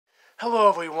Hello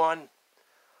everyone.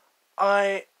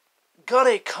 I got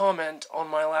a comment on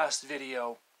my last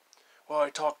video where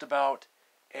I talked about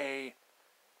a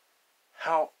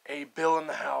bill in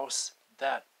the House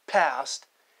that passed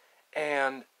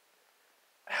and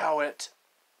how it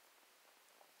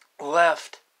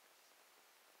left,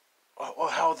 or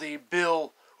how the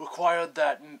bill required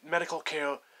that medical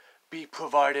care be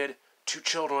provided to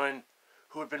children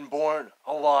who had been born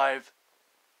alive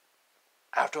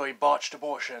after a botched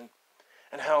abortion,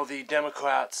 and how the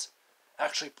Democrats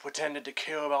actually pretended to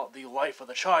care about the life of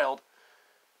the child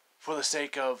for the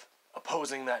sake of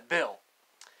opposing that bill.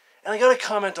 And I got a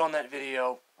comment on that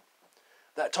video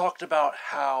that talked about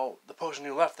how the person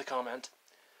who left the comment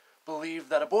believed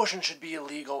that abortion should be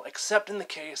illegal except in the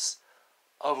case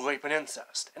of rape and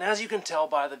incest. And as you can tell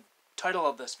by the title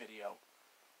of this video,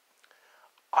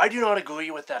 I do not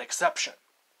agree with that exception.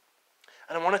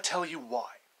 And I want to tell you why.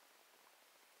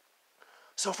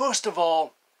 So first of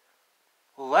all,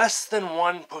 less than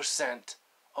 1%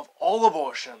 of all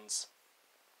abortions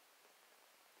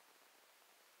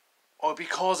are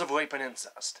because of rape and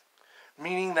incest.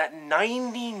 Meaning that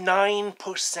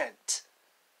 99%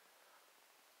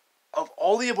 of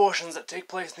all the abortions that take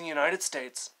place in the United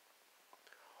States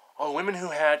are women who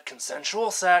had consensual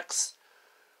sex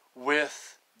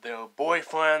with their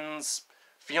boyfriends,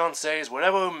 fiancés,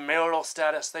 whatever marital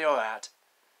status they are at,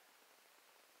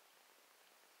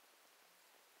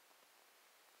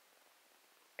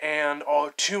 and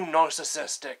are too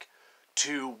narcissistic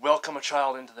to welcome a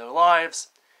child into their lives,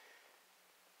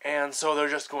 and so they're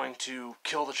just going to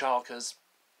kill the child because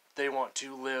they want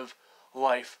to live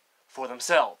life for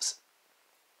themselves.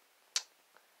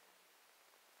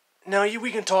 Now,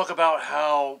 we can talk about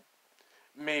how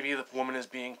maybe the woman is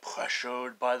being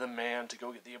pressured by the man to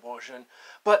go get the abortion,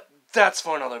 but that's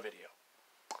for another video.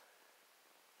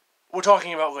 We're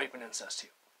talking about rape and incest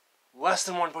here. Less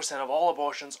than 1% of all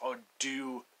abortions are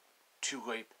due to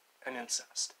rape and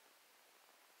incest.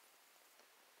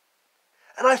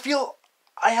 And I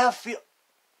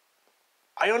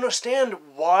understand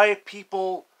why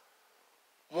people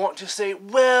want to say,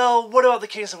 well, what about the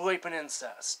case of rape and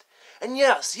incest? And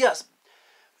yes,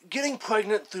 getting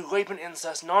pregnant through rape and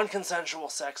incest, non-consensual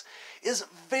sex, is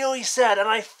very sad, and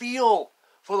I feel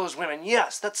for those women.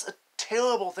 Yes, that's a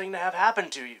terrible thing to have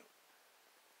happen to you.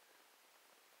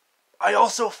 I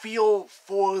also feel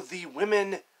for the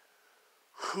women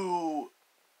who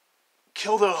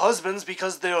kill their husbands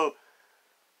because they're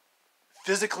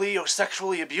physically or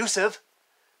sexually abusive.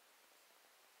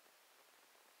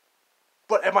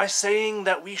 But am I saying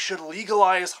that we should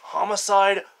legalize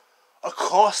homicide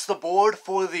across the board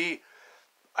for the,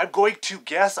 I'm going to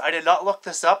guess, I did not look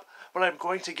this up, but I'm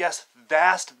going to guess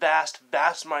vast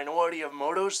minority of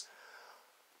murders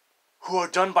who are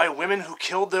done by women who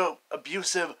killed their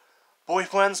abusive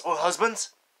boyfriends or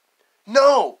husbands?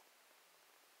 No!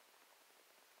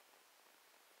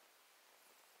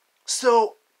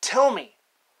 So, tell me,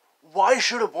 why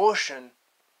should abortion,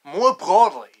 more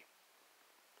broadly,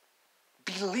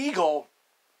 be legal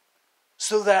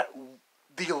so that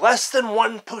the less than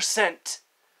 1%,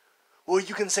 where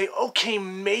you can say, okay,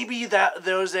 maybe that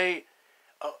there's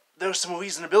some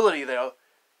reasonability there,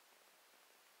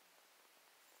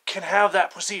 can have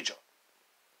that procedure?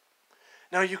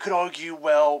 Now you could argue,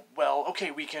 well,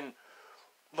 okay,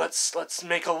 let's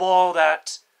make a law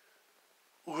that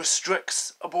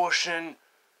restricts abortion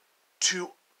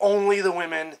to only the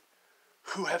women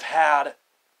who are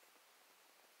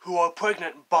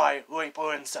pregnant by rape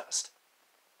or incest.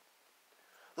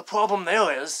 The problem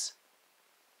there is,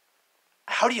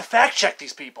 how do you fact check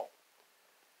these people?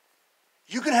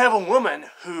 You can have a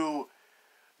woman who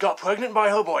got pregnant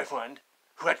by her boyfriend,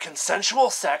 who had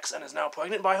consensual sex and is now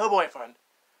pregnant by her boyfriend,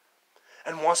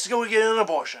 and wants to go get an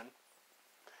abortion,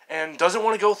 and doesn't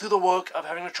want to go through the work of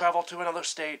having to travel to another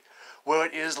state where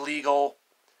it is legal.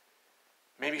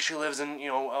 Maybe she lives in,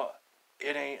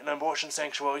 an abortion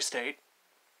sanctuary state.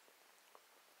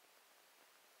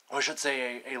 Or I should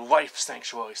say a life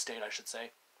sanctuary state, I should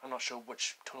say. I'm not sure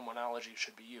which terminology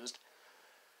should be used.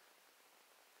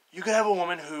 You could have a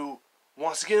woman who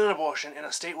wants to get an abortion in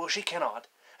a state where she cannot,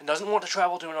 and doesn't want to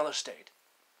travel to another state.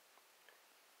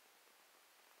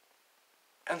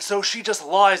 And so she just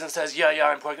lies and says, yeah,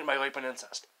 I'm pregnant by rape and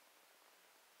incest.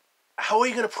 How are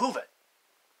you going to prove it?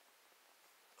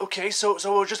 Okay, so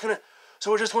we're just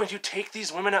going to take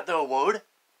these women at their word?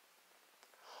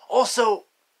 Also,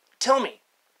 tell me,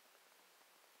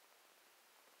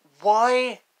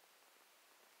 why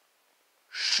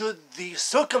should the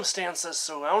circumstances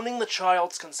surrounding the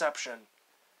child's conception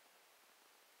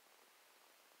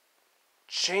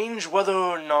change whether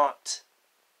or not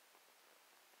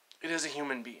It is a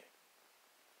human being.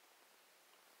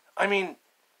 I mean,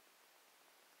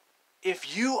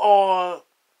 if you are...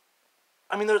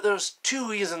 I mean, there's two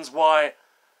reasons why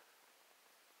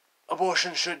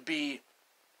abortion should be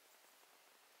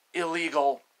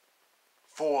illegal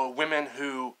for women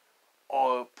who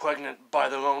are pregnant by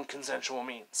their own consensual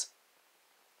means.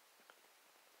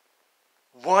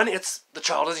 One, it's the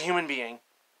child is a human being.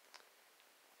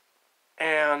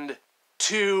 And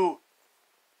two,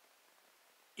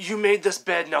 you made this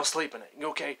bed, now sleep in it.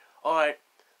 Okay, alright,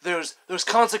 there's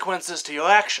consequences to your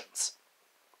actions.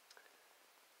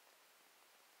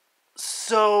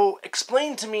 So,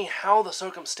 explain to me how the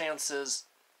circumstances...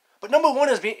 But number one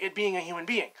is it being a human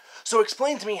being. So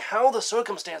explain to me how the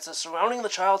circumstances surrounding the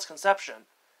child's conception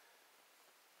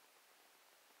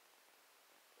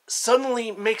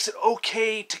suddenly makes it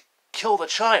okay to kill the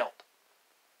child.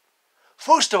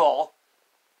 First of all,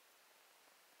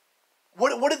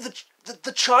 what did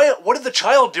the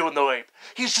child do in the rape?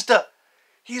 He's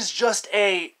just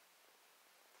a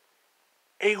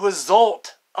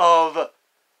result of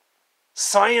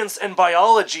science and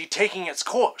biology taking its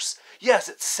course. Yes,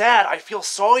 it's sad. I feel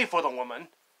sorry for the woman.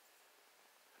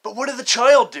 But what did the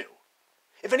child do?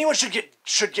 If anyone should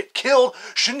get killed,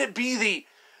 shouldn't it be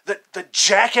the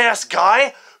jackass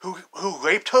guy who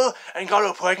raped her and got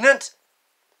her pregnant?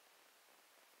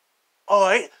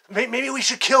 Alright, maybe we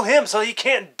should kill him so that he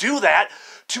can't do that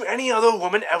to any other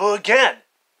woman ever again.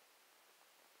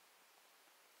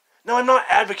 Now, I'm not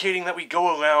advocating that we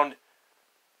go around,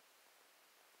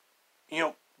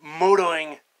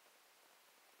 murdering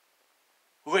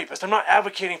rapists. I'm not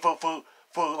advocating for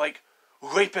like,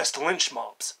 rapist lynch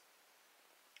mobs.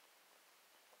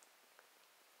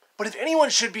 But if anyone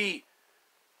should be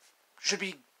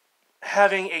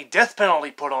having a death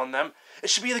penalty put on them, it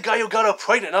should be the guy who got her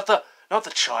pregnant, not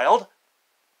the child.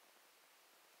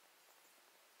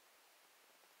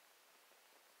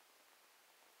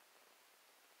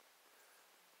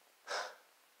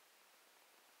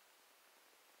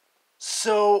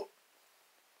 So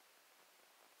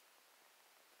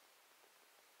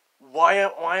why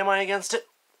am I against it?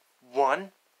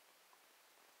 One,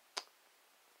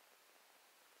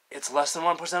 it's less than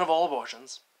 1% of all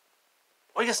abortions.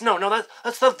 Well, I guess no,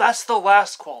 that's the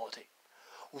last quality.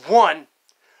 One,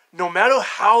 no matter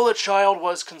how the child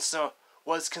was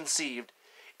conceived,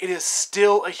 it is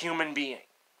still a human being.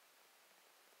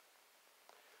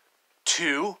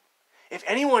 Two, if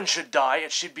anyone should die,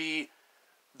 it should be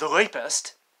the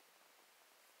rapist.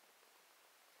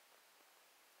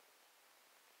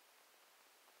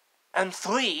 And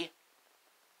three,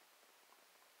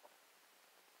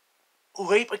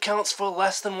 rape accounts for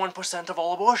less than 1% of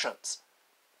all abortions.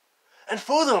 And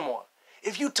furthermore,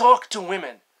 if you talk to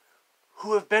women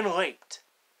who have been raped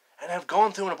and have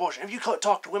gone through an abortion, if you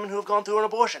talk to women who have gone through an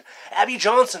abortion, Abby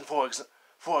Johnson,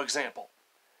 for example,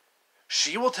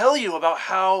 she will tell you about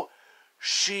how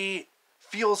she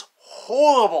feels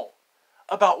horrible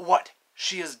about what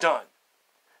she has done.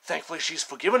 Thankfully, she's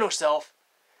forgiven herself,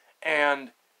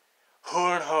 and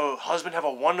her husband have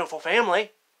a wonderful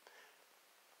family.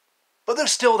 But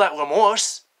there's still that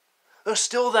remorse. There's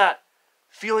still that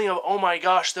feeling of, oh my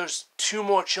gosh, there's 2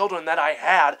 more children that I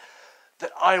had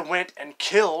that I went and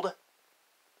killed.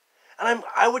 And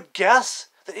I would guess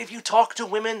that if you talk to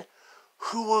women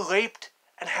who were raped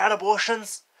and had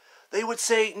abortions, they would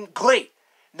say, great,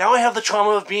 now I have the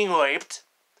trauma of being raped,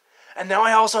 and now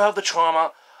I also have the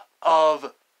trauma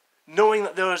of knowing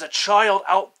that there was a child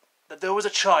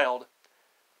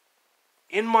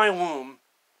in my womb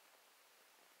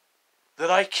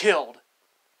that I killed,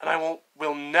 and I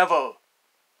will never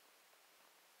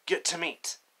get to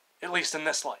meet, at least in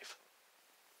this life.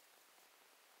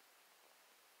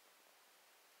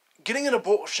 Getting an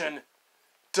abortion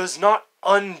does not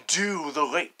undo the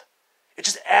rape. It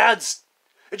just adds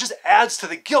to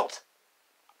the guilt.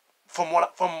 From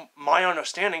my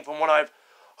understanding, from what I've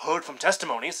heard from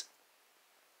testimonies.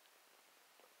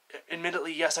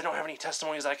 Admittedly, yes, I don't have any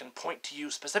testimonies I can point to you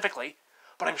specifically,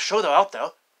 but I'm sure they're out there.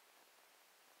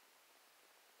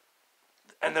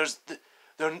 And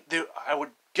I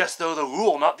would guess they're the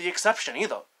rule, not the exception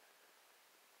either.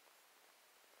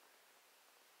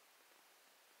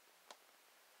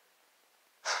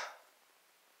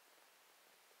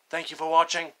 Thank you for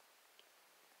watching.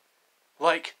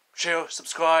 Like, share,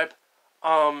 subscribe.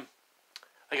 I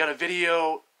got a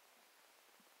video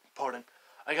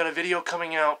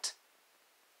coming out.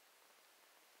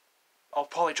 I'll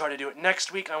probably try to do it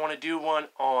next week. I want to do one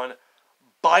on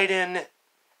Biden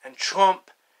and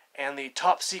Trump and the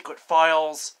top secret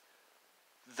files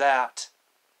that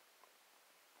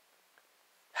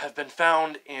have been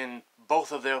found in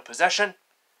both of their possession.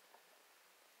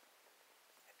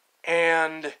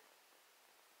 and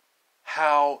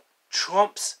how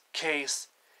Trump's case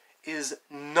is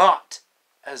not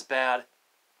as bad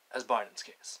as Biden's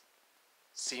case.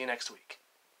 See you next week.